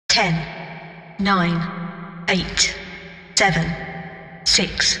10, 9, 8, 7,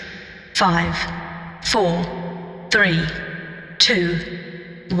 6, 5, 4, 3,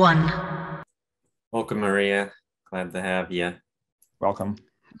 2, 1. Welcome, Maria. Glad to have you. Welcome.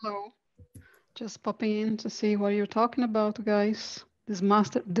 Hello. Just popping in to see what you're talking about, guys.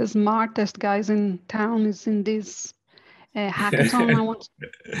 The smartest guys in town is in this hackathon. I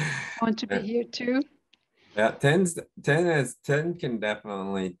want to be here too. Yeah, 10 can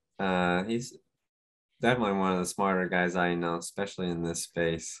definitely he's definitely one of the smarter guys I know, especially in this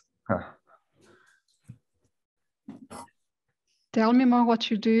space. Tell me more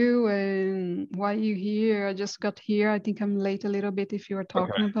what you do and why you're here. I just got here. I think I'm late a little bit if you were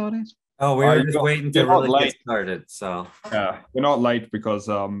talking about it. Oh, we were just waiting to really get started. So yeah, we're not late because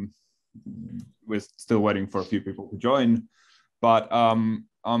we're still waiting for a few people to join. But I'm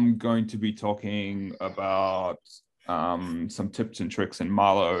going to be talking about some tips and tricks in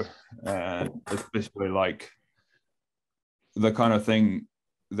Marlowe, and especially like the kind of thing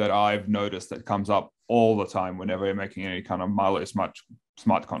that I've noticed that comes up all the time whenever you're making any kind of Marlowe smart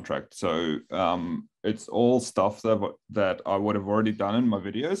contract. So it's all stuff that I would have already done in my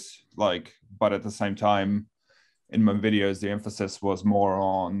videos, but at the same time, in my videos, the emphasis was more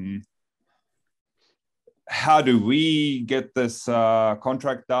on how do we get this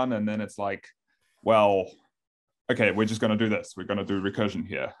contract done? And then it's like, well, okay, we're just going to do this. We're going to do recursion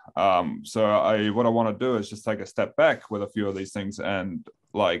here. So what I want to do is just take a step back with a few of these things and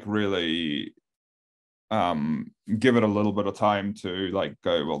like really give it a little bit of time to like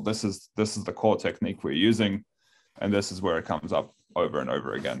go, well, this is the core technique we're using, and this is where it comes up over and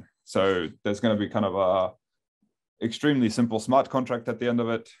over again. So there's going to be kind of a extremely simple smart contract at the end of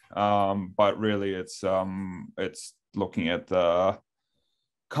it, but really it's looking at the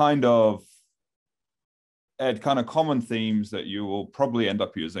kind of common themes that you will probably end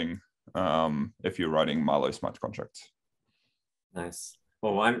up using if you're writing Marlowe smart contracts. Nice.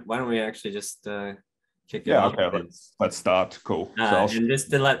 Well, why don't we actually just kick it off? Yeah, okay, let's start. Cool. And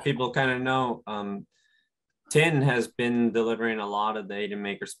just to let people kind of know, Tin has been delivering a lot of the Ada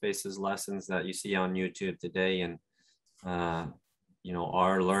Makerspaces lessons that you see on YouTube today, and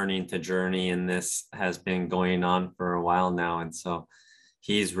our learning to journey in this has been going on for a while now, and so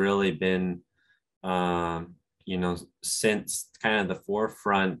he's really been since kind of the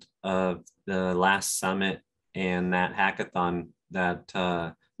forefront of the last summit and that hackathon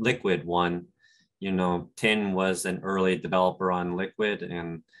that Liquid won. Tin was an early developer on Liquid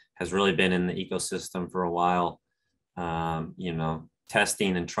and has really been in the ecosystem for a while,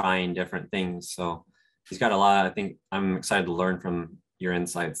 testing and trying different things. So he's got a lot. I think I'm excited to learn from your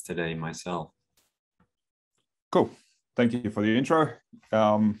insights today myself. Cool. Thank you for the intro.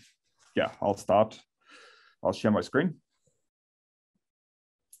 Yeah, I'll start. I'll share my screen.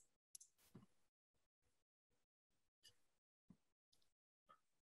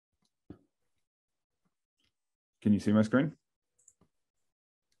 Can you see my screen?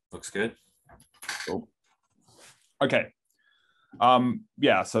 Looks good. Cool. Okay.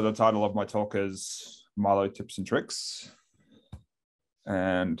 Yeah, so the title of my talk is Marlowe Tips and Tricks.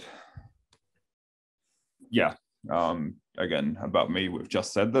 And yeah, again, about me, we've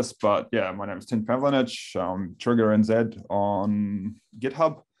just said this, but yeah, my name is Tin Pavlinic. I'm Trigger NZ on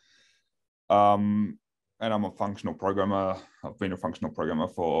GitHub. And I'm a functional programmer. I've been a functional programmer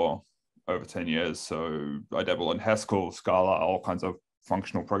for over 10 years. So I dabble in Haskell, Scala, all kinds of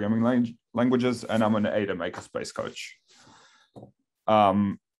functional programming languages, and I'm an Ada Makerspace coach.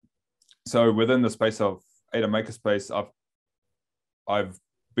 So within the space of Ada Makerspace, I've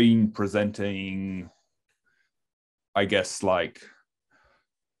been presenting, I guess, like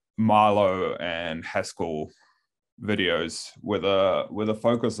Marlowe and Haskell videos with a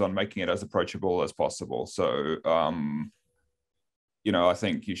focus on making it as approachable as possible. So I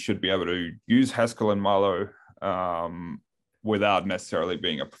think you should be able to use Haskell and Marlowe without necessarily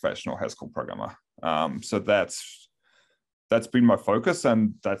being a professional Haskell programmer. So that's been my focus,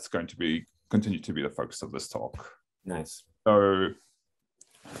 and that's going to continue to be the focus of this talk. Nice. So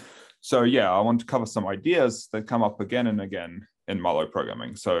yeah, I want to cover some ideas that come up again and again in Marlowe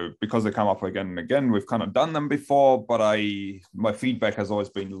programming. So because they come up again and again, we've kind of done them before, but my feedback has always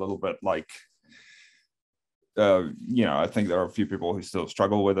been a little bit like, I think there are a few people who still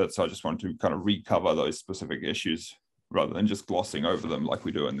struggle with it. So I just want to kind of recover those specific issues rather than just glossing over them like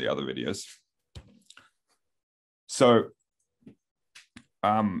we do in the other videos. So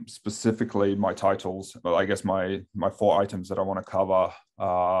specifically my titles, well, I guess my 4 items that I want to cover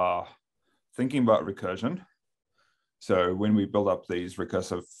are thinking about recursion. So when we build up these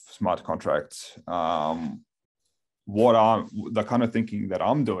recursive smart contracts, the kind of thinking that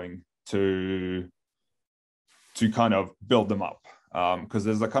I'm doing to kind of build them up. Because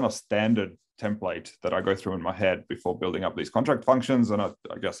there's a kind of standard template that I go through in my head before building up these contract functions. And I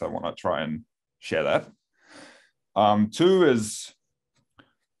guess I want to try and share that. Two is,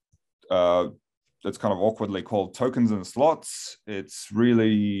 it's kind of awkwardly called tokens and slots. It's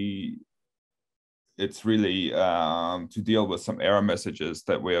really to deal with some error messages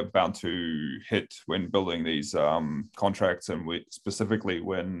that we're bound to hit when building these contracts, and specifically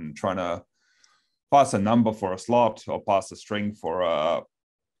when trying to pass a number for a slot or pass a string for a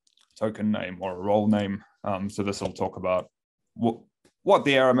token name or a role name. So this will talk about what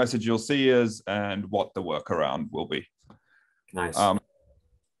the error message you'll see is and what the workaround will be. Nice.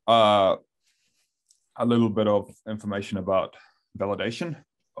 A little bit of information about validation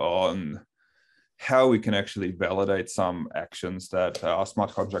on how we can actually validate some actions that our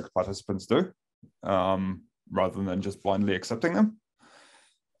smart contract participants do, rather than just blindly accepting them.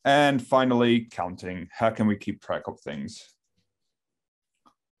 And finally, counting. How can we keep track of things?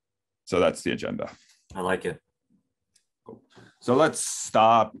 So that's the agenda. I like it. Cool. So let's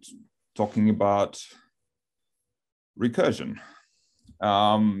start talking about recursion.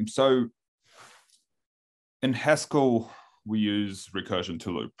 So in Haskell, we use recursion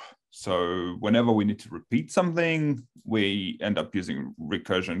to loop. So whenever we need to repeat something, we end up using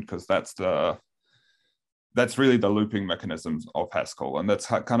recursion because that's really the looping mechanisms of Haskell. And that's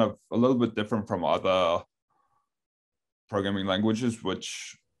kind of a little bit different from other programming languages,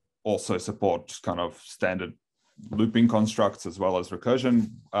 which also support kind of standard looping constructs as well as recursion.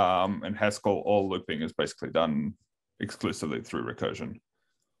 In Haskell, all looping is basically done exclusively through recursion,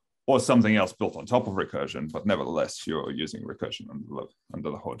 or something else built on top of recursion, but nevertheless, you're using recursion under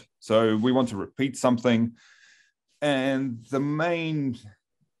the hood. So we want to repeat something. And the main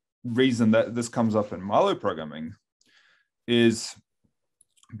reason that this comes up in Marlowe programming is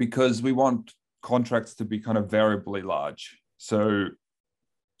because we want contracts to be kind of variably large. So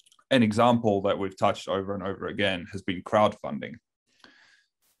an example that we've touched over and over again has been crowdfunding.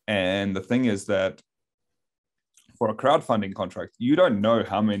 And the thing is that for a crowdfunding contract, you don't know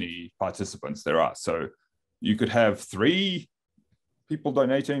how many participants there are. So you could have 3 people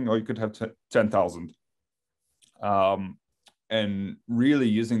donating, or you could have 10,000. And really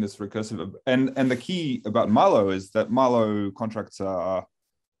using this recursive, and the key about Marlowe is that Marlowe contracts are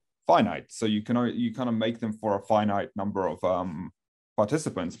finite. So you kind of make them for a finite number of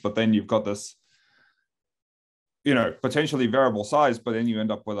participants, but then you've got this, potentially variable size, but then you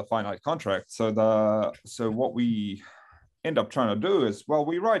end up with a finite contract. So what we end up trying to do is, well,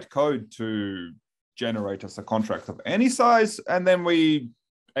 we write code to generate us a contract of any size, and then we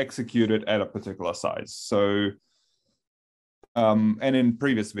execute it at a particular size. So, and in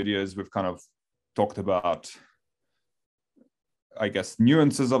previous videos, we've kind of talked about, I guess,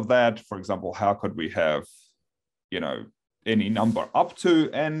 nuances of that. For example, how could we have, any number up to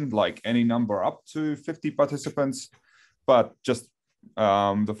n, like any number up to 50 participants, but just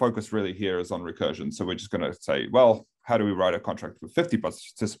the focus really here is on recursion. So we're just going to say, well, how do we write a contract with 50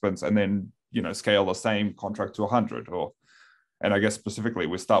 participants and then, scale the same contract to 100? And I guess specifically,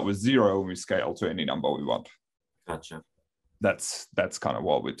 we start with 0 and we scale to any number we want. Gotcha. That's kind of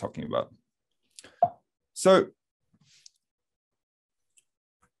what we're talking about. So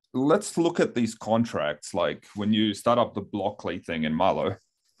let's look at these contracts. Like when you start up the Blockly thing in Marlowe,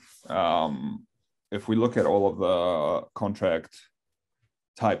 if we look at all of the contract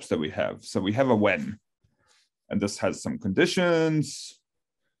types that we have, so we have a when, and this has some conditions,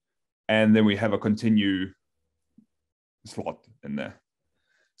 and then we have a continue slot in there.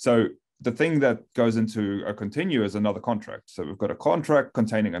 So the thing that goes into a continue is another contract. So we've got a contract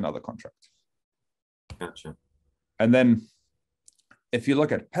containing another contract. Gotcha. And then if you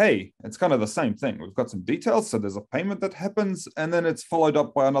look at pay, it's kind of the same thing. We've got some details. So there's a payment that happens, and then it's followed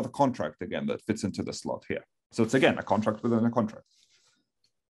up by another contract again that fits into the slot here. So it's again a contract within a contract.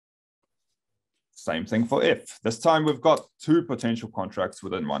 Same thing for if. This time we've got 2 potential contracts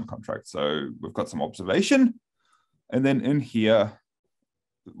within one contract. So we've got some observation, and then in here,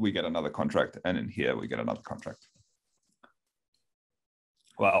 we get another contract, and in here, we get another contract.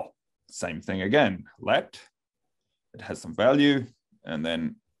 Well, same thing again. Let, it has some value, and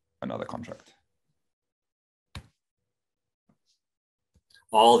then another contract.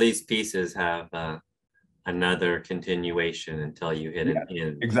 All these pieces have another continuation until you hit an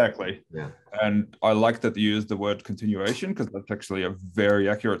end. Exactly. Yeah. And I like that you use the word continuation because that's actually a very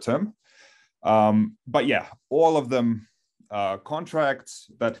accurate term. But yeah, all of them contracts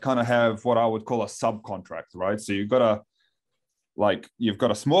that kind of have what I would call a subcontract, right? So you've got like you've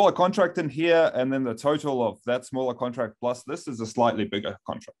got a smaller contract in here, and then the total of that smaller contract plus this is a slightly bigger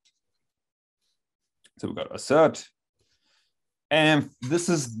contract. So we've got assert. And this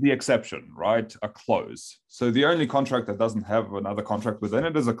is the exception, right? A close. So the only contract that doesn't have another contract within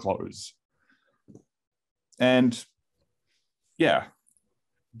it is a close. And yeah,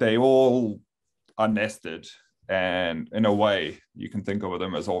 they all are nested. And in a way, you can think of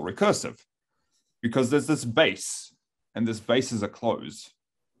them as all recursive because there's this base, and this base is a close.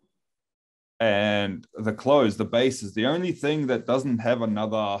 And the close, the base, is the only thing that doesn't have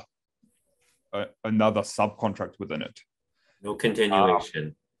another subcontract within it. No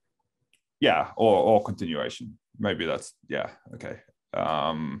continuation. Yeah, or continuation. Maybe that's, yeah, okay.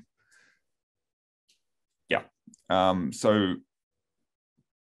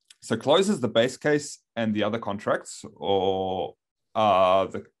 So close is the base case, and the other contracts or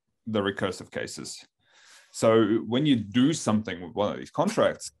the recursive cases. So when you do something with one of these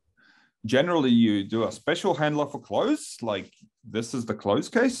contracts, generally you do a special handler for close, like this is the close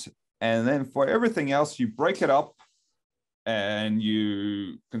case. And then for everything else, you break it up and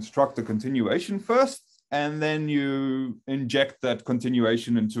you construct the continuation first, and then you inject that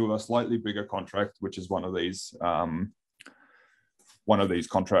continuation into a slightly bigger contract, which is one of these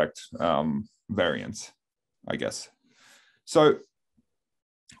contract variants, I guess. So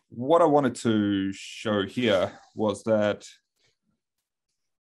what I wanted to show here was that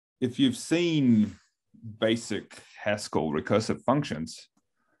if you've seen basic Haskell recursive functions,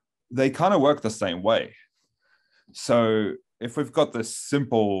 they kind of work the same way. So if we've got this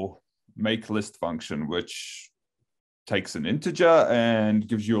simple make list function, which takes an integer and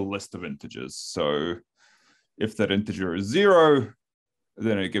gives you a list of integers. So if that integer is 0,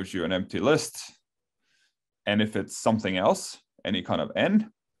 then it gives you an empty list. And if it's something else, any kind of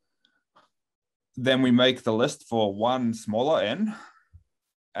n, then we make the list for one smaller n,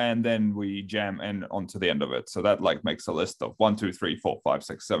 and then we jam n onto the end of it. So that like makes a list of 1, 2, 3, 4, 5,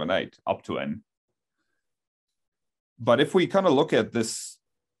 6, 7, 8 up to n. But if we kind of look at this,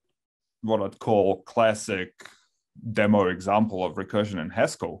 what I'd call classic demo example of recursion in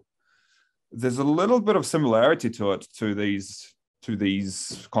Haskell, there's a little bit of similarity to it to these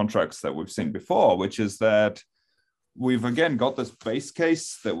contracts that we've seen before, which is that we've again got this base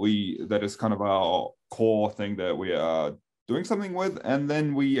case that is kind of our core thing that we are doing something with, and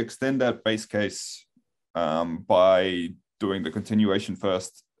then we extend that base case by doing the continuation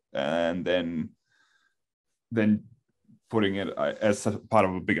first, and then putting it as a part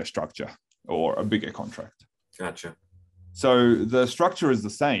of a bigger structure or a bigger contract. Gotcha. So the structure is the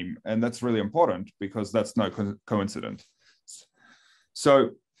same, and that's really important because that's no coincidence.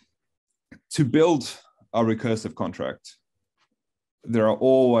 So to build a recursive contract, there are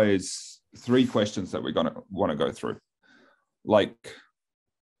always 3 questions that we're going to want to go through. Like,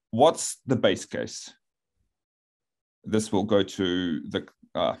 what's the base case? This will go to the,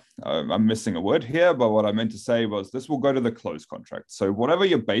 I'm missing a word here, but what I meant to say was this will go to the close contract. So whatever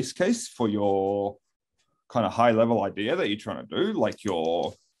your base case for your kind of high level idea that you're trying to do, like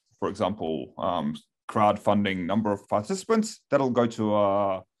your, for example, crowdfunding number of participants, that'll go to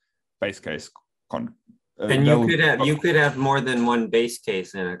a base case. And you could have more than one base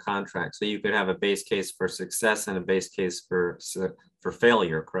case in a contract. So you could have a base case for success and a base case for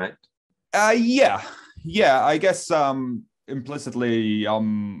failure, correct? Yeah, I guess implicitly,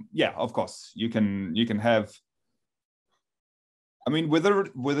 yeah, of course, you can have. I mean,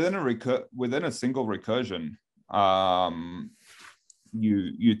 within a single recursion,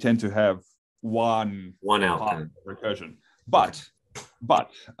 you tend to have one outcome recursion, but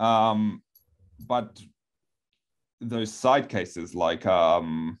those side cases like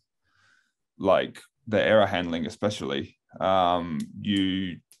the error handling, especially,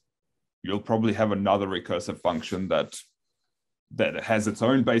 you'll probably have another recursive function that has its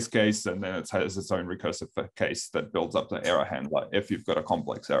own base case, and then it has its own recursive case that builds up the error handler if you've got a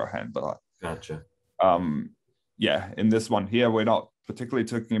complex error handler. Gotcha. Yeah, in this one here, we're not particularly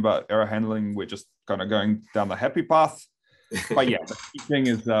talking about error handling. We're just kind of going down the happy path. But yeah, the key thing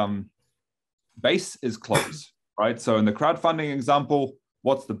is base is close, right? So in the crowdfunding example,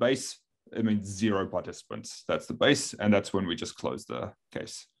 what's the base? It means 0 participants. That's the base, and that's when we just close the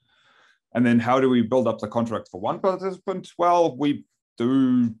case. And then how do we build up the contract for one participant? Well, we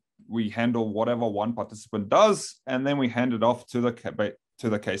handle whatever one participant does, and then we hand it off to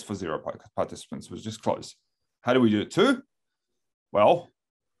the case for 0 participants, which is close. How do we do it too? Well,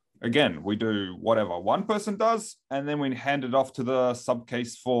 again, we do whatever one person does, and then we hand it off to the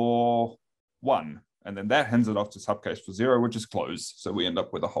subcase for 1, and then that hands it off to subcase for 0, which is close. So we end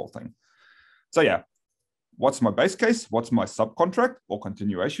up with the whole thing. So yeah, what's my base case? What's my subcontract or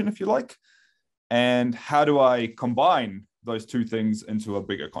continuation, if you like? And how do I combine those two things into a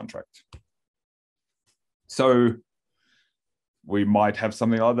bigger contract? So we might have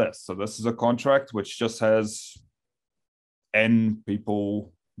something like this. So this is a contract which just has N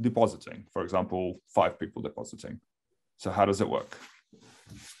people depositing, for example, 5 people depositing. So how does it work?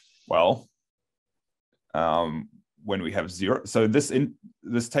 Well, when we have 0, so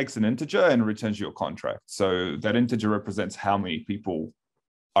this takes an integer and returns your contract. So that integer represents how many people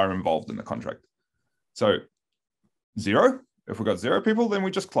are involved in the contract. So 0, if we got 0 people, then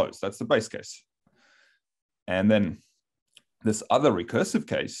we just close. That's the base case. And then this other recursive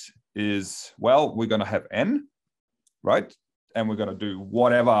case is, well, we're going to have N, right? And we're going to do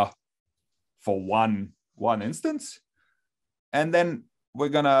whatever for one instance. And then we're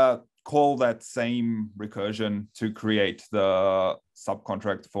going to call that same recursion to create the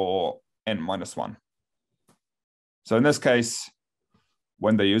subcontract for N-1. So in this case,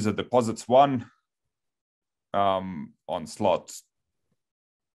 when the user deposits 1 on slot,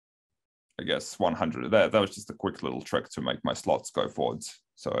 I guess 100, that was just a quick little trick to make my slots go forwards.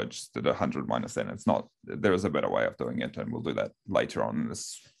 So I just did 100 minus N. It's not, there is a better way of doing it, and we'll do that later on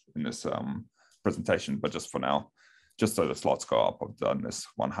in this presentation. But just for now, just so the slots go up, I've done this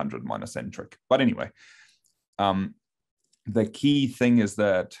 100 minus N trick. But anyway, the key thing is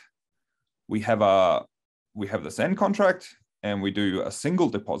that we have this N contract, and we do a single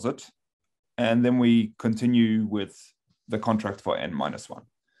deposit, and then we continue with the contract for N-1.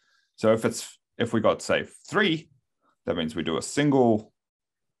 So if we got, say, 3, that means we do a single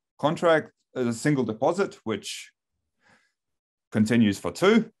contract, a single deposit, which continues for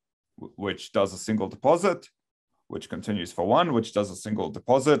 2, which does a single deposit, which continues for 1, which does a single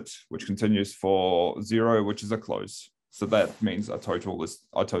deposit, which continues for 0, which is a close. So that means a total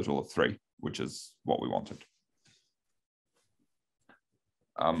of 3, which is what we wanted.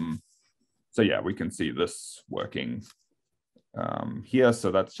 So yeah, we can see this working here. So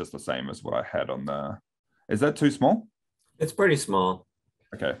that's just the same as what I had on the, is that too small? It's pretty small.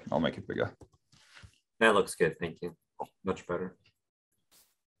 Okay, I'll make it bigger. That looks good, thank you. Much better.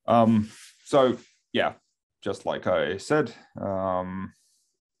 So yeah, just like I said,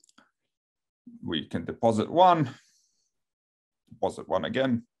 we can deposit 1, deposit 1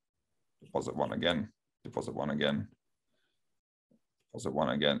 again, deposit 1 again, deposit 1 again, deposit 1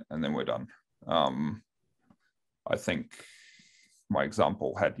 again, and then we're done. I think my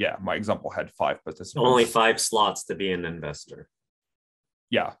example had 5 participants. Only 5 slots to be an investor.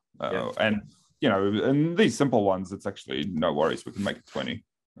 Yeah, and you know, in these simple ones, it's actually no worries. We can make it 20.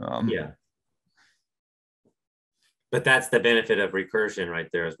 Yeah. But that's the benefit of recursion right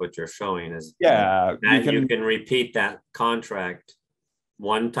there, is what you're showing, is yeah, that you can repeat that contract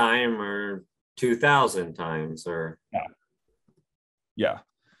 1 time or 2,000 times, or yeah.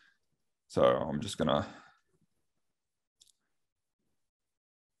 So I'm just gonna,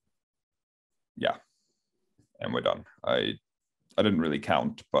 yeah, and we're done. I didn't really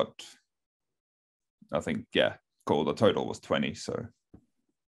count, but I think, yeah, cool. The total was 20. So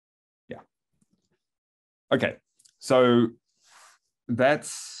yeah. Okay. So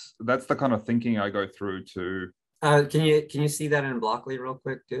that's the kind of thinking I go through to. Can you see that in Blockly real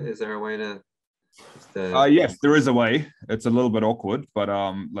quick too? Is there a way to? Yes, there is a way. It's a little bit awkward, but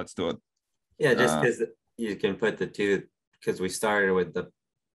let's do it. Yeah, just because you can put the two, because we started with the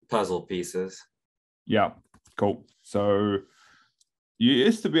puzzle pieces. Yeah, cool. So you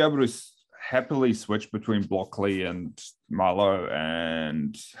used to be able to happily switch between Blockly and Marlowe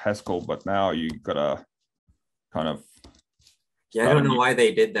and Haskell, but now you gotta kind of. Yeah, I don't know why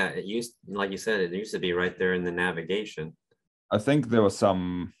they did that. It used, like you said, it used to be right there in the navigation. I think there was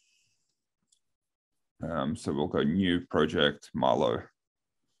some. So we'll go new project Marlowe,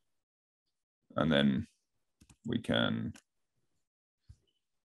 and then we can,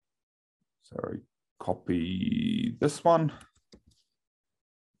 sorry, copy this one,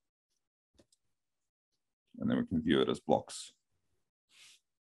 and then we can view it as blocks.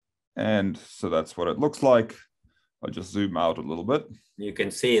 And so that's what it looks like. I'll just zoom out a little bit. You can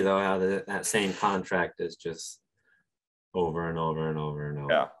see though how that same contract is just over and over and over and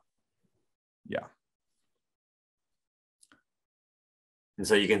over. Yeah. Yeah. And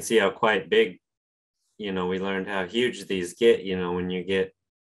so you can see how quite big, you know, we learned how huge these get, you know, when you get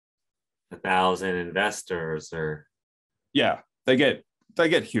 1,000 investors, or. Yeah, they get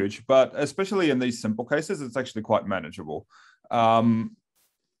huge, but especially in these simple cases, it's actually quite manageable.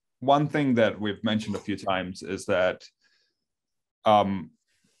 One thing that we've mentioned a few times is that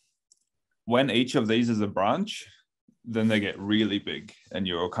when each of these is a branch, then they get really big and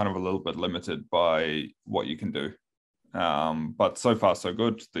you're kind of a little bit limited by what you can do. But so far so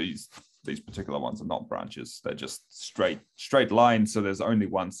good. These particular ones are not branches. They're just straight lines. So there's only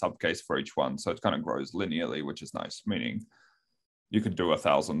one subcase for each one. So it kind of grows linearly, which is nice, meaning you could do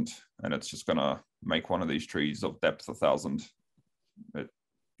 1,000 and it's just gonna make one of these trees of depth 1,000.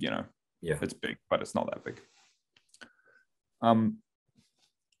 It's big, but it's not that big.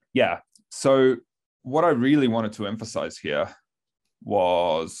 So what I really wanted to emphasize here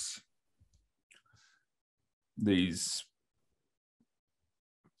was these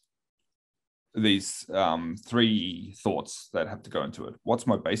three thoughts that have to go into it. What's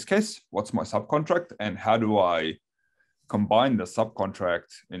my base case? What's my subcontract? And how do I combine the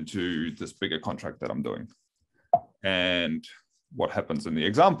subcontract into this bigger contract that I'm doing? And what happens in the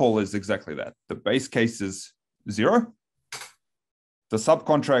example is exactly that. The base case is 0. The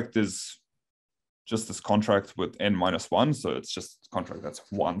subcontract is just this contract with n-1. So it's just a contract that's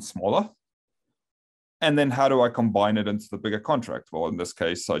one smaller. And then how do I combine it into the bigger contract? Well, in this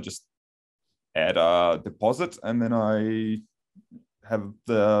case, I just add a deposit and then I have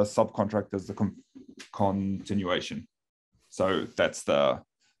the subcontract as the continuation. So that's the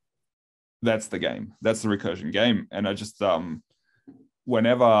game. That's the recursion game. And I just,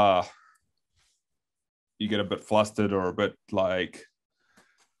 whenever you get a bit flustered or a bit like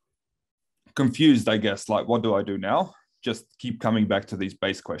confused, I guess, like what do I do now? Just keep coming back to these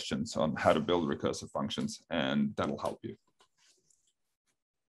base questions on how to build recursive functions, and that'll help you.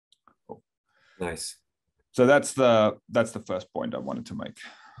 Cool. Nice. So that's the first point I wanted to make.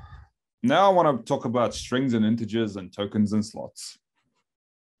 Now I want to talk about strings and integers and tokens and slots.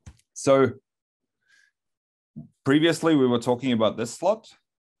 So previously we were talking about this slot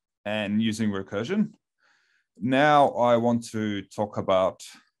and using recursion. Now I want to talk about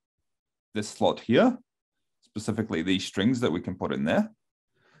this slot here, specifically these strings that we can put in there,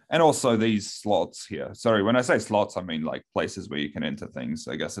 and also these slots here. Sorry, when I say slots, I mean like places where you can enter things.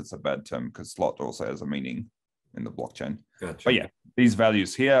 I guess it's a bad term because slot also has a meaning in the blockchain. Gotcha. But yeah, these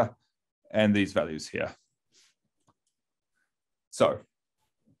values here and these values here. So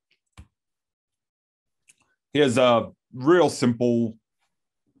here's a real simple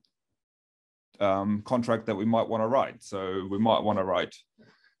contract that we might want to write. So we might want to write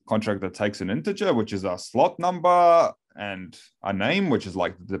contract that takes an integer, which is our slot number, and a name, which is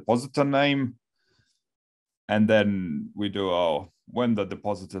like the depositor name. And then we do our when the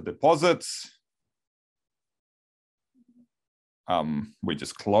depositor deposits, we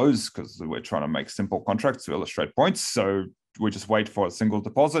just close because we're trying to make simple contracts to illustrate points. So we just wait for a single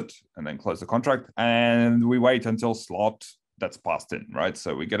deposit and then close the contract. And we wait until slot that's passed in, right?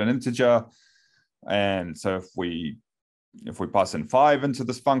 So we get an integer. And so if we pass in 5 into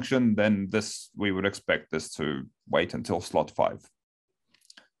this function, then we would expect this to wait until slot 5.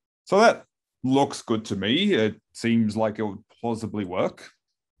 So that looks good to me. It seems like it would plausibly work,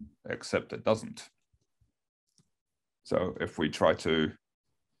 except it doesn't. So if we try to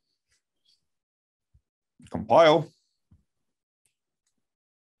compile,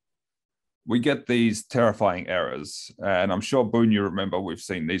 we get these terrifying errors. And I'm sure, Boone, you remember we've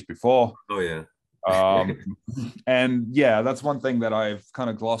seen these before. Oh, yeah. And yeah, that's one thing that I've kind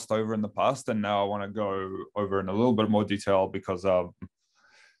of glossed over in the past, and now I want to go over in a little bit more detail because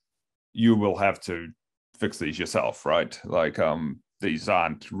you will have to fix these yourself, right? Like these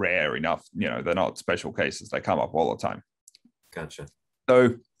aren't rare enough, they're not special cases. They come up all the time. Gotcha.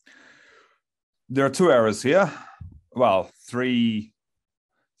 So there are 2 errors here. Well, three,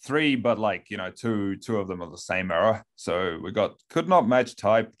 but like, two of them are the same error. So we got could not match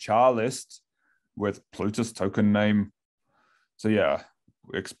type char list with Plutus token name. So yeah,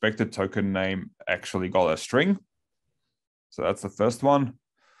 expected token name actually got a string. So that's the first one.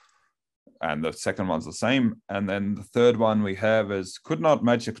 And the second one's the same. And then the third one we have is could not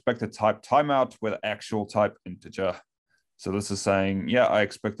match expected type timeout with actual type integer. So this is saying, yeah, I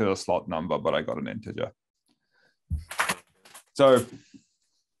expected a slot number, but I got an integer. So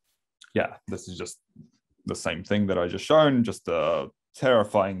yeah, this is just the same thing that I just shown, just a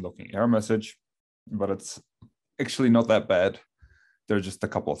terrifying looking error message, but it's actually not that bad. There are just a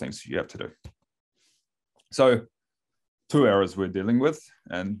couple of things you have to do. So 2 errors we're dealing with,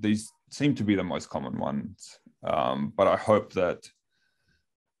 and these seem to be the most common ones. But I hope that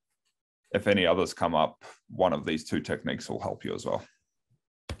if any others come up, one of these 2 techniques will help you as well.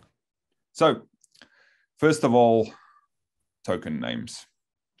 So first of all, token names.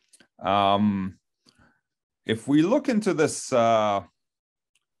 If we look into this,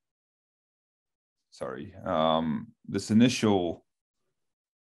 this initial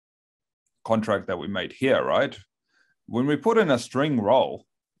contract that we made here, right? when we put in a string role,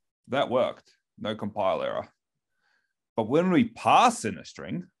 that worked, no compile error. But when we pass in a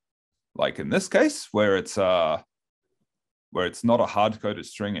string, like in this case, where it's not a hard-coded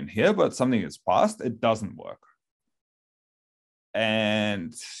string in here, but something is passed, it doesn't work.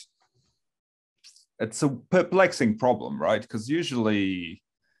 And it's a perplexing problem, right? Because usually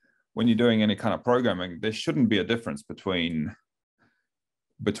when you're doing any kind of programming, there shouldn't be a difference between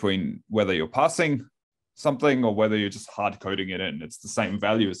whether you're passing something or whether you're just hard coding it in. It's the same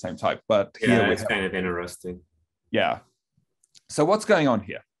value, same type. But yeah, it's kind of interesting. Yeah. So what's going on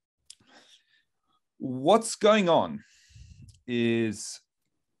here? What's going on is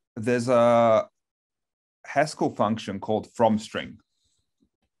there's a Haskell function called fromString.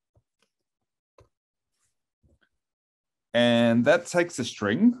 And that takes a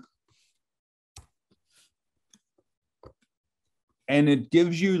string and it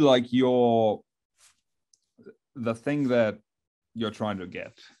gives you like the thing that you're trying to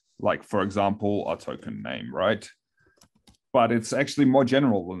get. Like, for example, a token name, right? But it's actually more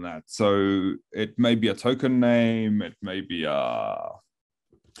general than that. So it may be a token name, it may be a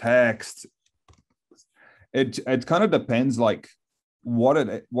text. It kind of depends, like what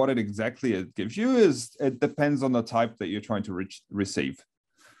it exactly it gives you is, it depends on the type that you're trying to receive.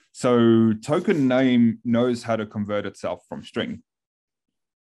 So token name knows how to convert itself from string.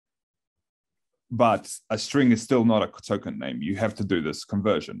 But a string is still not a token name. You have to do this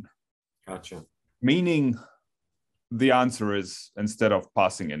conversion. Gotcha. Meaning the answer is, instead of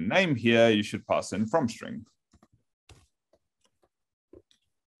passing in name here, you should pass in fromString.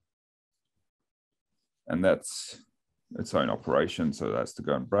 And that's its own operation. So that's to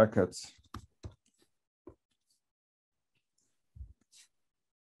go in brackets.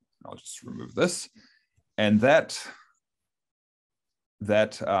 I'll just remove this. And that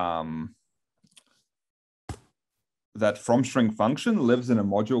fromString function lives in a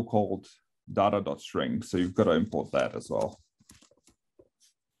module called data.string. So you've got to import that as well.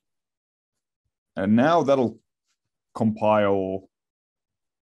 And now that'll compile,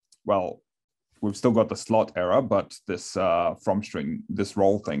 well, we've still got the slot error, but this fromString, this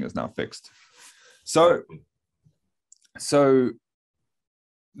role thing is now fixed. So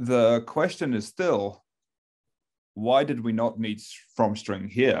the question is still, why did we not need fromString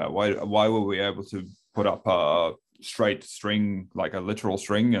here? Why were we able to put up a straight string, like a literal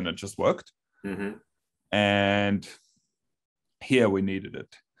string, and it just worked? Mm-hmm. And here we needed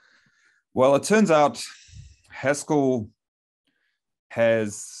it. Well, it turns out Haskell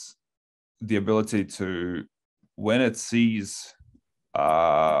has the ability to, when it sees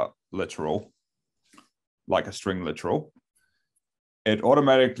literal, like a string literal, it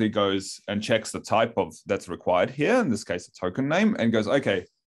automatically goes and checks the type of that's required here, in this case, a token name, and goes, okay,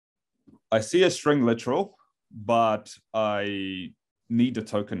 I see a string literal, but I need a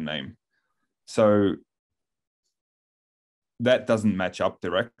token name. So that doesn't match up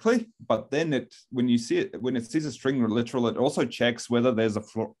directly, but then when it sees a string literal, it also checks whether there's a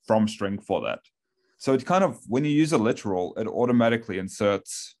from string for that. So it kind of, when you use a literal, it automatically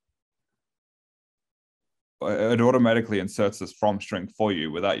inserts this from string for you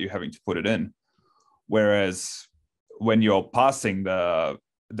without you having to put it in. Whereas when you're passing the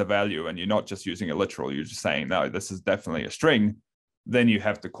value and you're not just using a literal, you're just saying, no, this is definitely a string, then you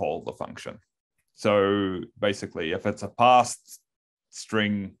have to call the function. So basically, if it's a passed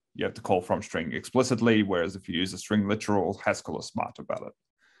string, you have to call from string explicitly, whereas if you use a string literal, Haskell is smart about it.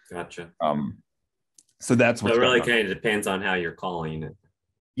 Gotcha. So that's what. So it really kind of depends on how you're calling it.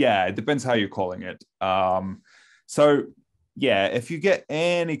 Yeah, it depends how you're calling it. So yeah, if you get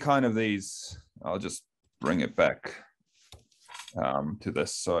any kind of these, I'll just bring it back to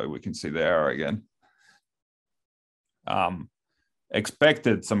this so we can see the error again.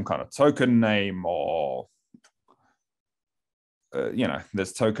 Expected some kind of token name, or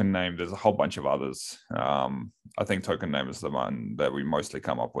there's token name, there's a whole bunch of others. I think token name is the one that we mostly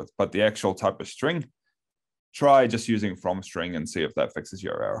come up with, but the actual type of string, try just using from string and see if that fixes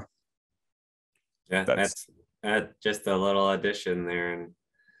your error. Yeah, that's just a little addition there, and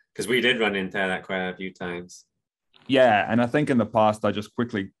because we did run into that quite a few times. Yeah, and I think in the past I just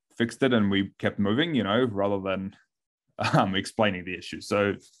quickly fixed it and we kept moving, rather than explaining the issue.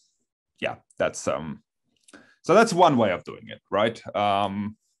 So yeah, that's one way of doing it, right?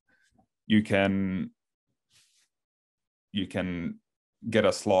 You can get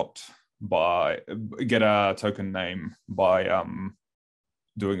a token name by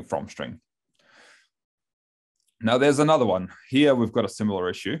doing from string. Now there's another one. Here we've got a similar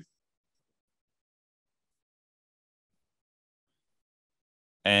issue.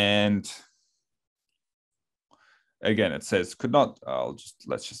 And again, it says could not.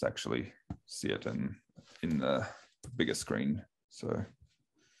 Let's just actually see it in the bigger screen. So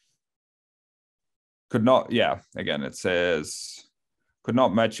could not, yeah, again, it says could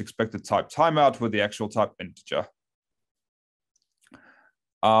not match expected type timeout with the actual type integer.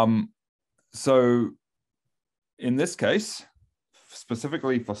 So in this case,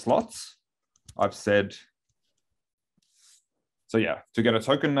 specifically for slots, I've said, so yeah, to get a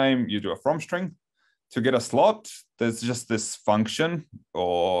token name, you do a from string. To get a slot, there's just this function,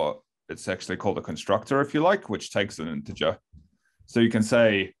 or it's actually called a constructor, if you like, which takes an integer. So you can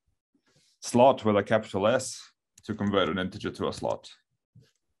say slot with a capital S to convert an integer to a slot.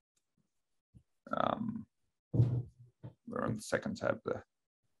 We're on the second tab there.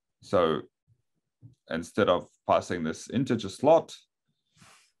 So instead of passing this integer slot,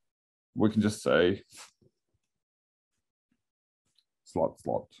 we can just say slot,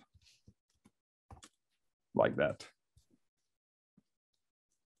 like that.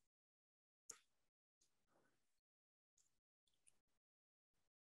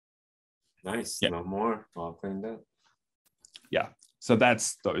 Nice. Yeah. No more. All cleaned up. Yeah. So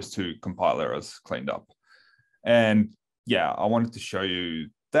that's those two compile errors cleaned up. And yeah, I wanted to show you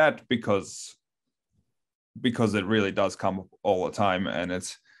that because it really does come up all the time. And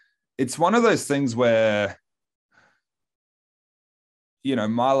it's one of those things where, you know,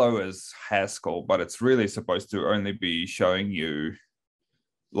 Marlowe is Haskell, but it's really supposed to only be showing you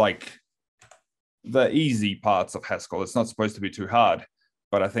like the easy parts of Haskell. It's not supposed to be too hard,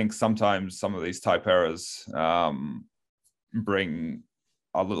 but I think sometimes some of these type errors bring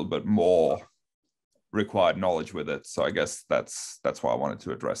a little bit more required knowledge with it. So I guess that's why I wanted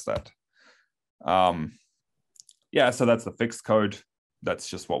to address that. Yeah, so that's the fixed code. That's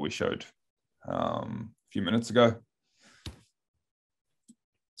just what we showed a few minutes ago.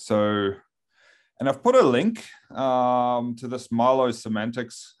 So, and I've put a link to this Marlowe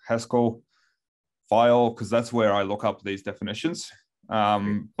semantics Haskell file, because that's where I look up these definitions.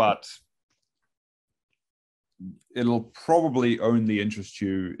 But it'll probably only interest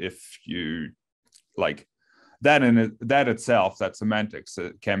you if you like that that itself, that semantics,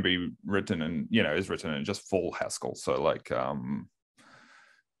 it can be written in, you know, is written in just full Haskell. So like,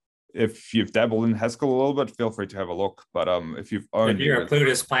 if you've dabbled in Haskell a little bit, feel free to have a look. But if you've only, if you're a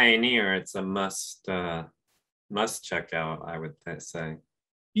Plutus pioneer, it's a must check out, I would say.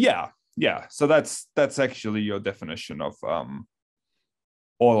 Yeah. So that's actually your definition of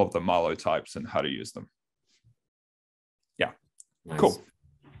all of the Marlowe types and how to use them. Yeah, nice. Cool.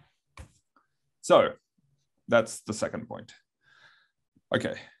 So that's the second point.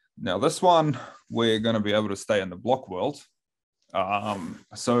 Okay, now this one, we're going to be able to stay in the block world.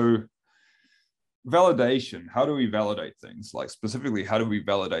 So validation, how do we validate things? Like specifically, how do we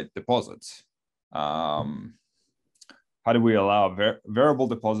validate deposits? How do we allow variable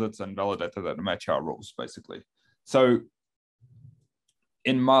deposits and validate that match our rules, basically? So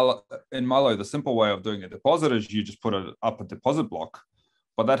in Marlowe, the simple way of doing a deposit is you just put up a deposit block,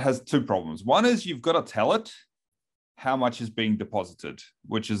 but that has two problems. One is you've got to tell it how much is being deposited,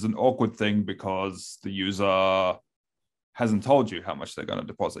 which is an awkward thing because the user hasn't told you how much they're going to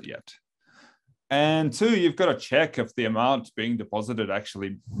deposit yet. And two, you've got to check if the amount being deposited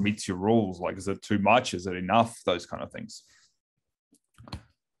actually meets your rules. Like, is it too much? Is it enough? Those kind of things.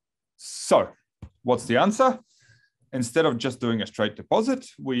 So what's the answer? Instead of just doing a straight deposit,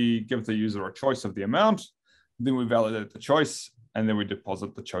 we give the user a choice of the amount, then we validate the choice, and then we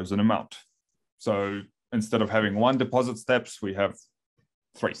deposit the chosen amount. So instead of having one deposit steps, we have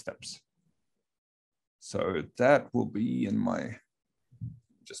 3 steps. So that will be in my,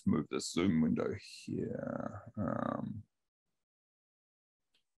 just move the Zoom window here.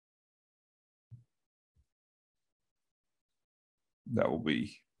 That will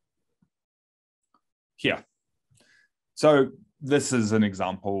be here. So this is an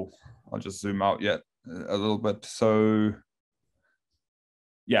example. I'll just zoom out yet a little bit. So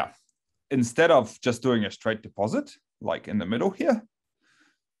yeah, instead of just doing a straight deposit, like in the middle here,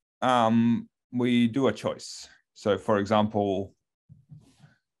 we do a choice. So for example,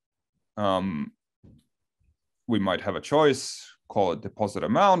 we might have a choice, call it deposit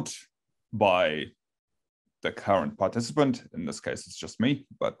amount by the current participant. In this case, it's just me,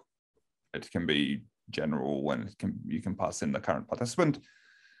 but it can be general when you can pass in the current participant.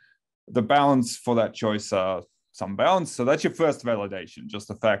 The bounds for that choice are some bounds. So that's your first validation, just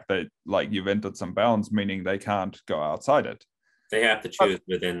the fact that like you've entered some bounds, meaning they can't go outside it. They have to choose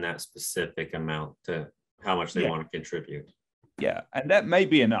within that specific amount to how much they want to contribute. Yeah, and that may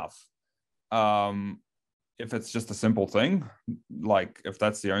be enough. If it's just a simple thing, like if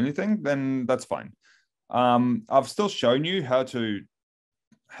that's the only thing, then that's fine. I've still shown you how to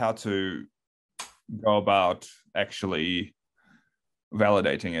go about actually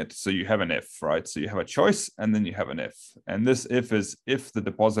validating it. So you have an if, right? So you have a choice and then you have an if. And this if is if the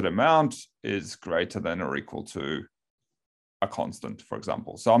deposit amount is greater than or equal to a constant, for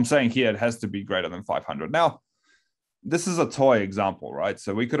example. So I'm saying here it has to be greater than 500. Now, this is a toy example, right?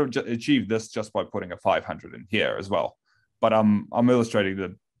 So we could have achieved this just by putting a 500 in here as well. But I'm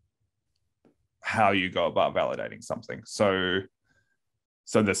illustrating how you go about validating something. So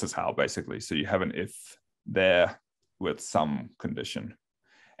this is how, basically. So you have an if there with some condition.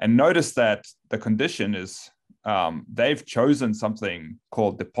 And notice that the condition is they've chosen something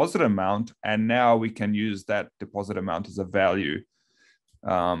called deposit amount, and now we can use that deposit amount as a value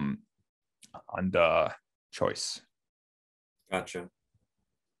under choice. Gotcha.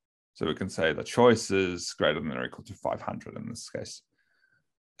 So we can say the choice is greater than or equal to 500 in this case.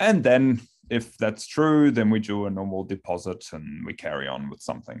 And then if that's true, then we do a normal deposit and we carry on with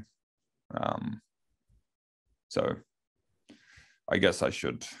something. So I guess I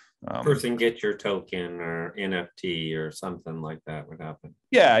should. Person get your token or NFT or something like that would happen.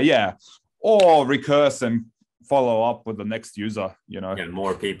 Yeah. Or recurse and follow up with the next user, Yeah,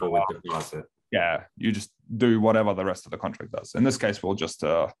 more people with deposit. Yeah, you just do whatever the rest of the contract does. In this case, we'll just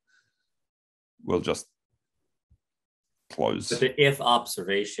close. But the if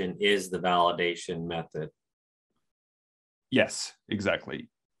observation is the validation method. Yes, exactly.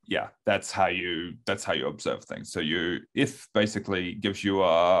 Yeah, that's how you observe things. So if basically gives you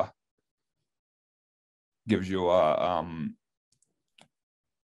a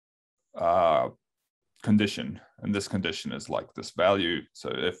condition, and this condition is like this value. So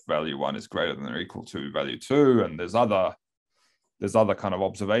if value 1 is greater than or equal to value 2, and there's other kind of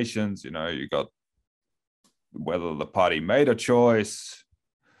observations, you got whether the party made a choice,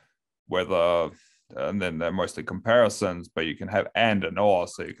 and then they're mostly comparisons, but you can have and or.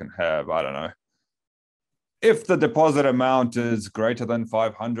 So you can have, I don't know, if the deposit amount is greater than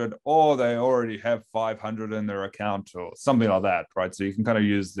 500, or they already have 500 in their account, or something like that, right? So you can kind of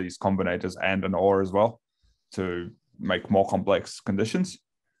use these combinators and or as well to make more complex conditions.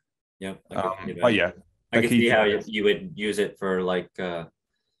 Yeah. But yeah, I can see how you would use it for like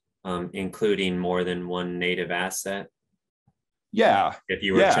including more than one native asset. Yeah. If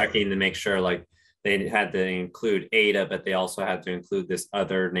you were checking to make sure like they had to include ADA, but they also had to include this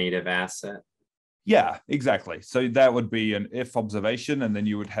other native asset. Yeah, exactly. So that would be an if observation, and then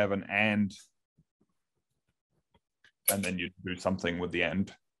you would have an and then you'd do something with the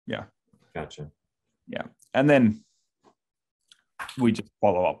and. Yeah. Gotcha. Yeah. And then we just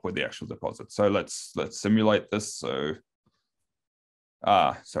follow up with the actual deposit. So let's simulate this. So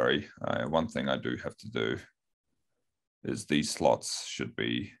sorry, one thing I do have to do is these slots should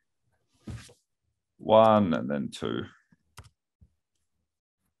be 1 and then 2.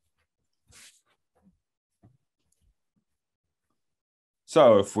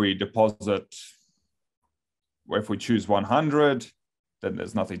 So if we choose 100, then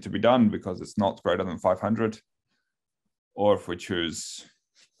there's nothing to be done because it's not greater than 500. Or if we choose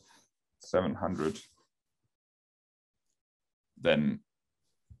 700, then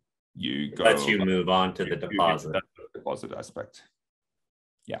you go. Lets you move on to the deposit. Deposit aspect.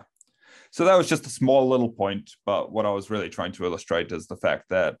 Yeah. So that was just a small little point, but what I was really trying to illustrate is the fact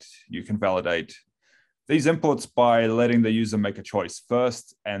that you can validate these inputs by letting the user make a choice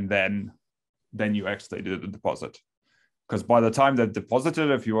first, and then you actually do the deposit. Because by the time they've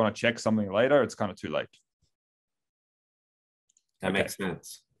deposited, if you want to check something later, it's kind of too late. That makes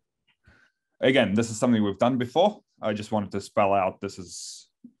sense. Again, this is something we've done before. I just wanted to spell out this is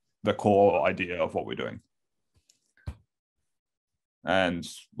the core idea of what we're doing. And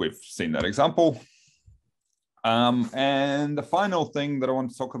we've seen that example. And the final thing that I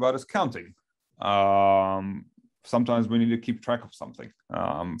want to talk about is counting. Sometimes we need to keep track of something.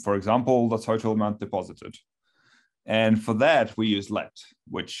 For example, the total amount deposited. And for that, we use let,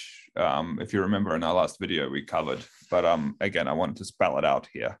 which, if you remember in our last video, we covered. But again, I wanted to spell it out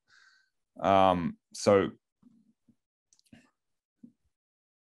here.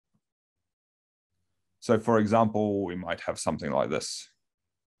 So for example, we might have something like this.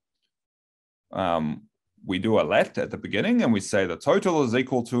 We do a let at the beginning, and we say the total is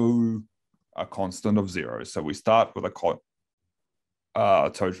equal to a constant of 0. So we start with a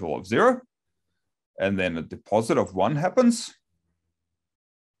total of 0. And then a deposit of 1 happens.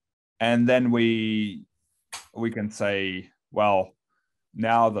 And then we can say, well,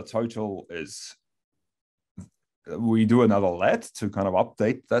 now the total is, we do another let to kind of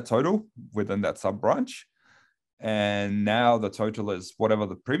update that total within that sub branch. And now the total is whatever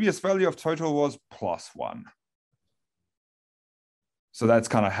the previous value of total was plus 1. So that's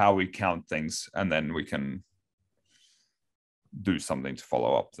kind of how we count things. And then we can do something to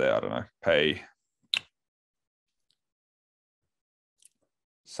follow up there. I don't know, pay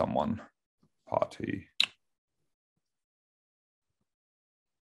someone, party.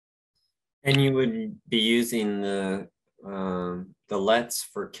 And you would be using the lets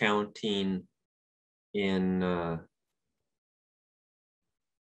for counting in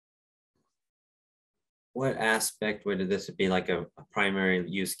what aspect would this be, like a primary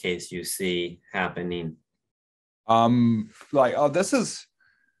use case you see happening?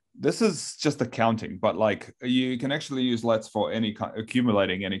 This is just accounting, but like you can actually use lets for any kind,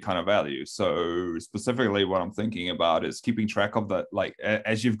 accumulating any kind of value. So specifically what I'm thinking about is keeping track of the, like,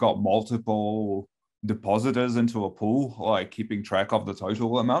 as you've got multiple depositors into a pool, like keeping track of the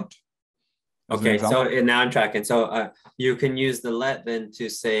total amount. Okay, so now I'm tracking. So you can use the let then to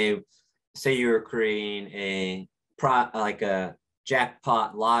say you're creating like a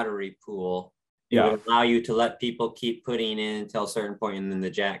jackpot lottery pool. It would allow you to let people keep putting in until a certain point, and then the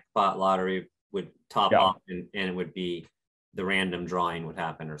jackpot lottery would top off, and it would be the random drawing would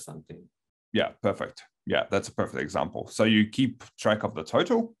happen or something. Yeah, perfect. Yeah, that's a perfect example. So you keep track of the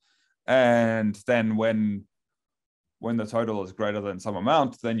total, and then when the total is greater than some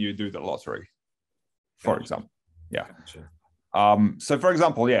amount, then you do the lottery, for example. Yeah. Gotcha. So for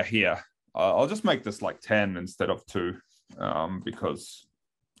example, here, I'll just make this like 10 instead of 2, because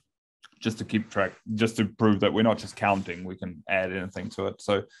just to keep track, just to prove that we're not just counting, we can add anything to it.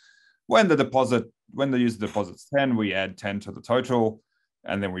 So when the user deposits 10, we add 10 to the total,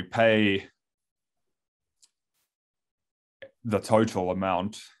 and then we pay the total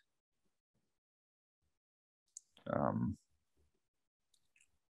amount.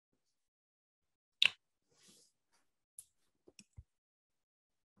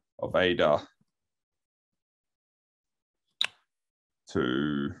 Of ADA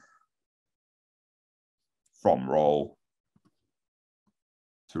from roll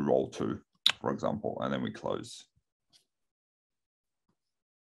to roll 2, for example, and then we close.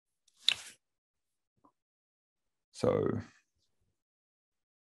 So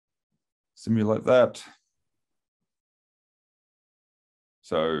simulate that.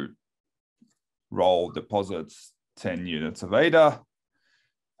 So roll deposits 10 units of ADA,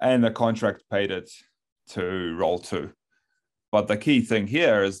 and the contract paid it to roll 2. But the key thing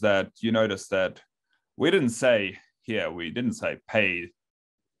here is that you notice that we didn't say pay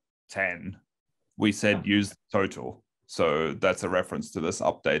 10. We said use the total. So that's a reference to this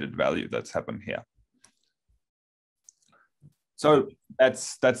updated value that's happened here. So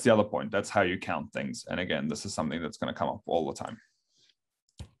that's the other point. That's how you count things. And again, this is something that's going to come up all the time.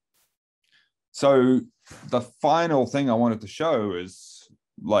 So the final thing I wanted to show is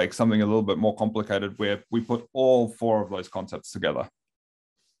like something a little bit more complicated, where we put all 4 of those concepts together.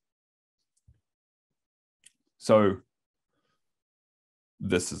 So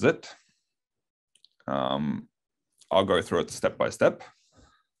this is it. I'll go through it step by step.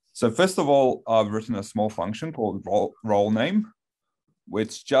 So first of all, I've written a small function called roll name,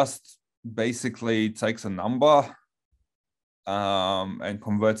 which just basically takes a number and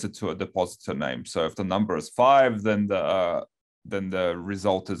converts it to a depositor name. So if the number is 5, then the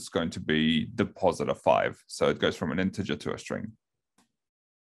result is going to be depositor 5. So it goes from an integer to a string,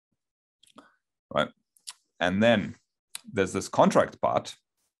 right? And then there's this contract part,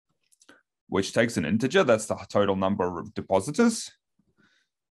 which takes an integer, that's the total number of depositors,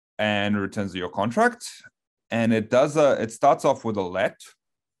 and returns your contract. And it starts off with a let,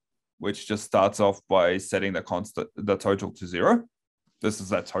 which just starts off by setting the total to 0. This is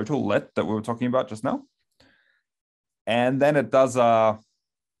that total let that we were talking about just now. And then it does a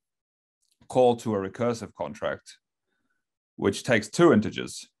call to a recursive contract, which takes 2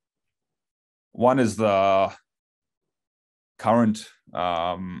 integers. One is the current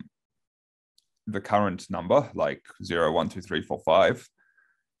number, like 0, 1, 2, 3, 4, 5.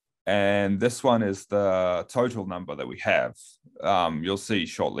 And this one is the total number that we have. You'll see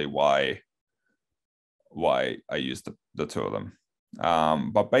shortly why I used the 2 of them.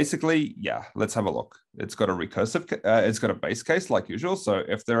 But basically, yeah, let's have a look. It's got a recursive, it's got a base case like usual. So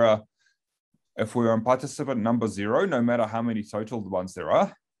if we're on participant number 0, no matter how many total ones there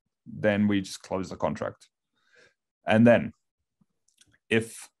are, then we just close the contract. And then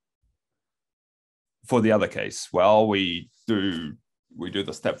if for the other case, well, we do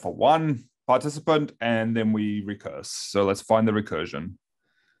the step for 1 participant, and then we recurse. So let's find the recursion.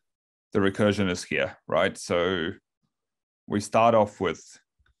 The recursion is here, right? So we start off with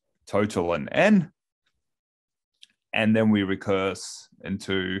total and n, And then we recurse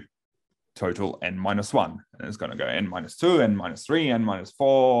into total n-1. And it's going to go n-2, n-3,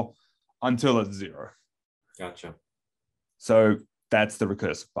 n-4 until it's 0. Gotcha. So that's the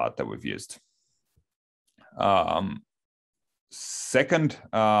recursive part that we've used. Second,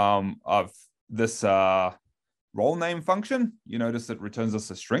 of this role name function, you notice it returns us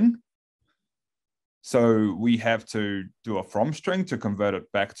a string. So we have to do a from string to convert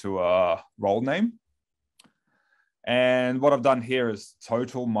it back to a role name. And what I've done here is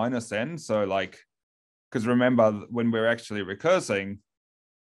total minus n. So like, because remember when we're actually recursing,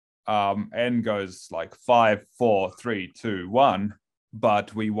 n goes like 5, 4, 3, 2, 1,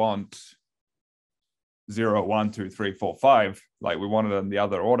 but we want 0, 1, 2, 3, 4, 5. Like we want it in the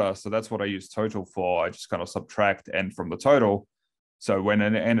other order. So that's what I use total for. I just kind of subtract n from the total. So when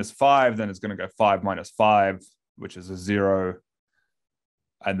n is 5, then it's going to go 5 minus 5, which is a 0.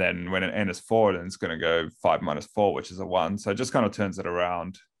 And then when an n is 4, then it's going to go 5 minus 4, which is a 1. So it just kind of turns it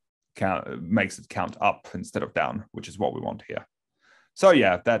around, makes it count up instead of down, which is what we want here. So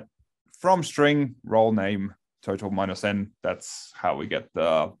yeah, that from string, role name, total minus n, that's how we get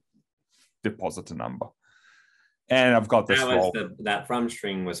the depositor number. And I've got this role. That from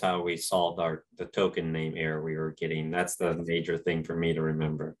string was how we solved the token name error we were getting. That's the major thing for me to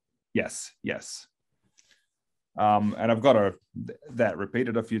remember. Yes, yes. And I've got that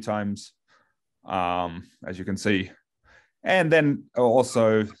repeated a few times, as you can see. And then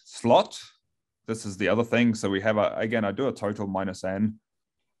also slot. This is the other thing. So we have, again, I do a total minus n.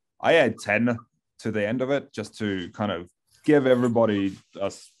 I add 10 to the end of it just to kind of give everybody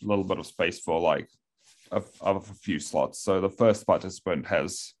a little bit of space for like a few slots. So the first participant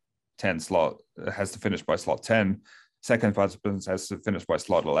has 10 slot, has to finish by slot 10. Second participant has to finish by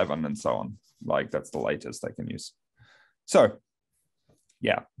slot 11 and so on. Like that's the latest they can use. So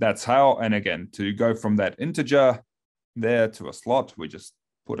yeah, that's how. And again, to go from that integer there to a slot, we just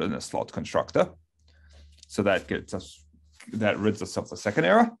put in a slot constructor. So that rids us of the second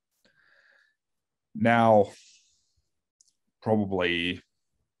error. Now, probably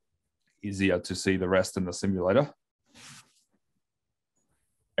easier to see the rest in the simulator.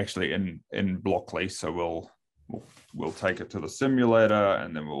 Actually in Blockly, so we'll take it to the simulator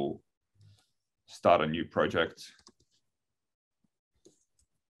and then we'll start a new project.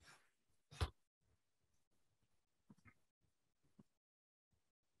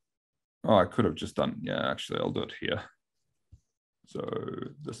 Oh, I could have just done, yeah, actually I'll do it here. So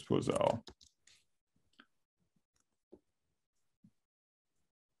this was our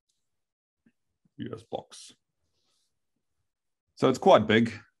US blocks. So it's quite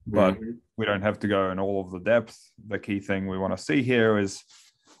big, but we don't have to go in all of the depth. The key thing we want to see here is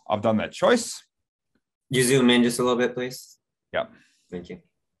I've done that choice. You zoom in just a little bit, please. Yeah. Thank you.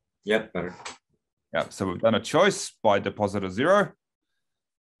 Yep, better. Yeah, so we've done a choice by depositor 0.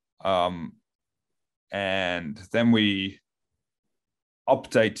 And then we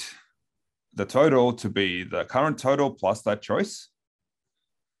update the total to be the current total plus that choice.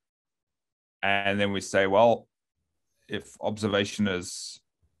 And then we say, well, if observation is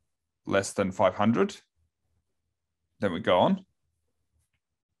less than 500, then we go on.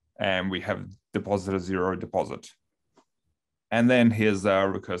 And we have depositor 0 deposit. And then here's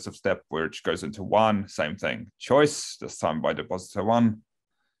our recursive step, which goes into 1, same thing. Choice, this time by depositor 1,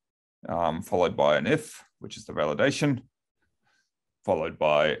 followed by an if, which is the validation, followed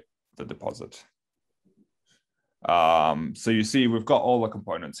by the deposit. So you see, we've got all the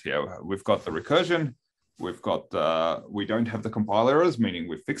components here. We've got the recursion. We've got we don't have the compile errors, meaning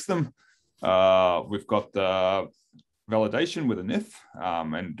we fixed them. We've got the validation with an if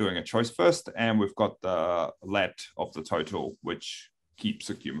and doing a choice first. And we've got the let of the total, which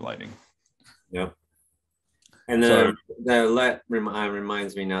keeps accumulating. Yeah. And then the let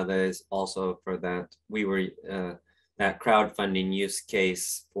reminds me now that is also for that we were that crowdfunding use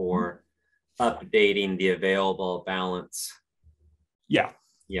case for updating the available balance. Yeah.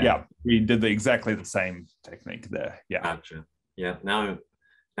 We did exactly the same technique there. Yeah. Gotcha. Yeah. Now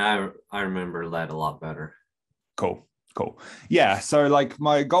I remember let a lot better. Cool. Yeah. So like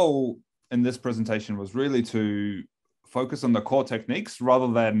my goal in this presentation was really to focus on the core techniques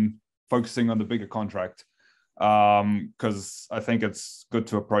rather than focusing on the bigger contract. Because I think it's good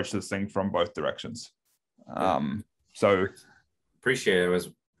to approach this thing from both directions. So appreciate it. It was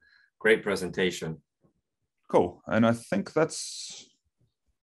great presentation. Cool. And I think that's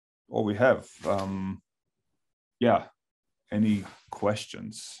all we have. Yeah. Any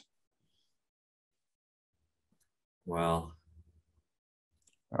questions? Well,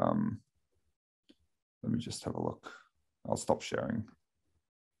 let me just have a look. I'll stop sharing.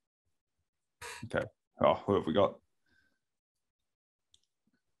 Okay. Oh, who have we got?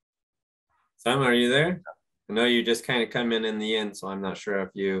 Sam, are you there? I know you just kind of come in the end, so I'm not sure if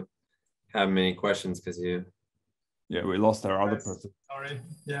you have many questions because you. Yeah, we lost our other person. Sorry.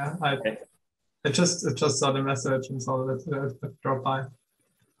 Yeah, I just saw the message and saw that it dropped by.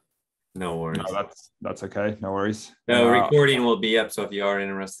 No worries. No, that's okay. No worries. The recording will be up, so if you are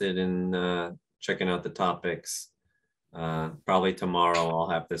interested in checking out the topics, probably tomorrow I'll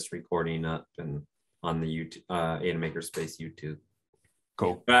have this recording up and on the YouTube, Ada Makerspace YouTube.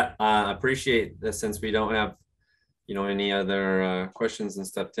 Cool. But I appreciate that since we don't have, any other questions and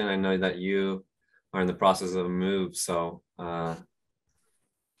stuff. Tim, I know that you are in the process of a move, so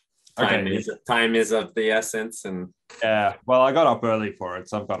time is of the essence. And yeah, well, I got up early for it,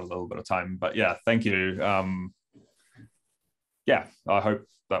 so I've got a little bit of time. But yeah, thank you. Yeah, I hope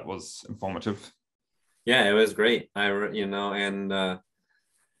that was informative. Yeah, it was great. And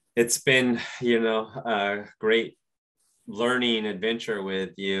it's been, a great learning adventure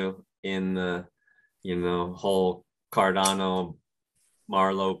with you in the, whole Cardano,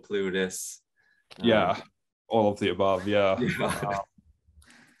 Marlowe, Plutus. Yeah, all of the above. Yeah.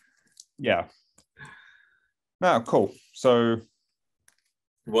 Yeah. No, cool. So.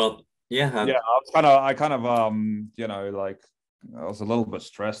 Well, yeah. Yeah, I kind of I was a little bit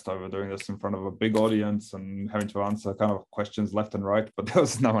stressed over doing this in front of a big audience and having to answer kind of questions left and right, but there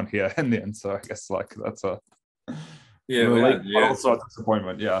was no one here in the end, so I guess that's a relief, but also a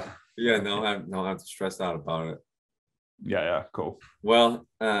disappointment. Yeah. Yeah, no have to stress out about it. Yeah, cool. Well,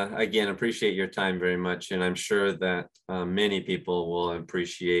 again, appreciate your time very much, and I'm sure that many people will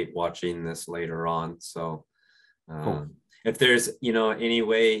appreciate watching this later on. So, cool. If there's any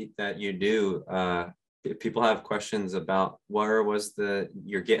way that you do, if people have questions about where was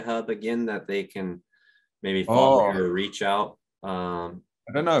your GitHub again, that they can maybe follow or reach out. I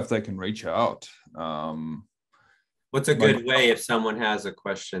don't know if they can reach out. What's a good way if someone has a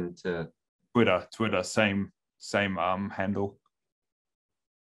question to? Twitter, same handle.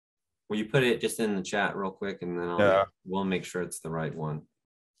 Will you put it just in the chat real quick, and then we'll make sure it's the right one.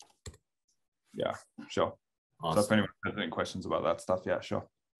 Yeah, sure. Awesome. So if anyone has any questions about that stuff, yeah, sure.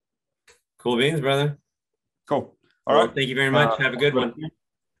 Cool beans, brother. Cool. All right. Thank you very much. Have a good one.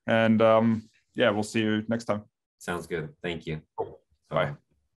 And yeah, we'll see you next time. Sounds good. Thank you. Cool. Bye.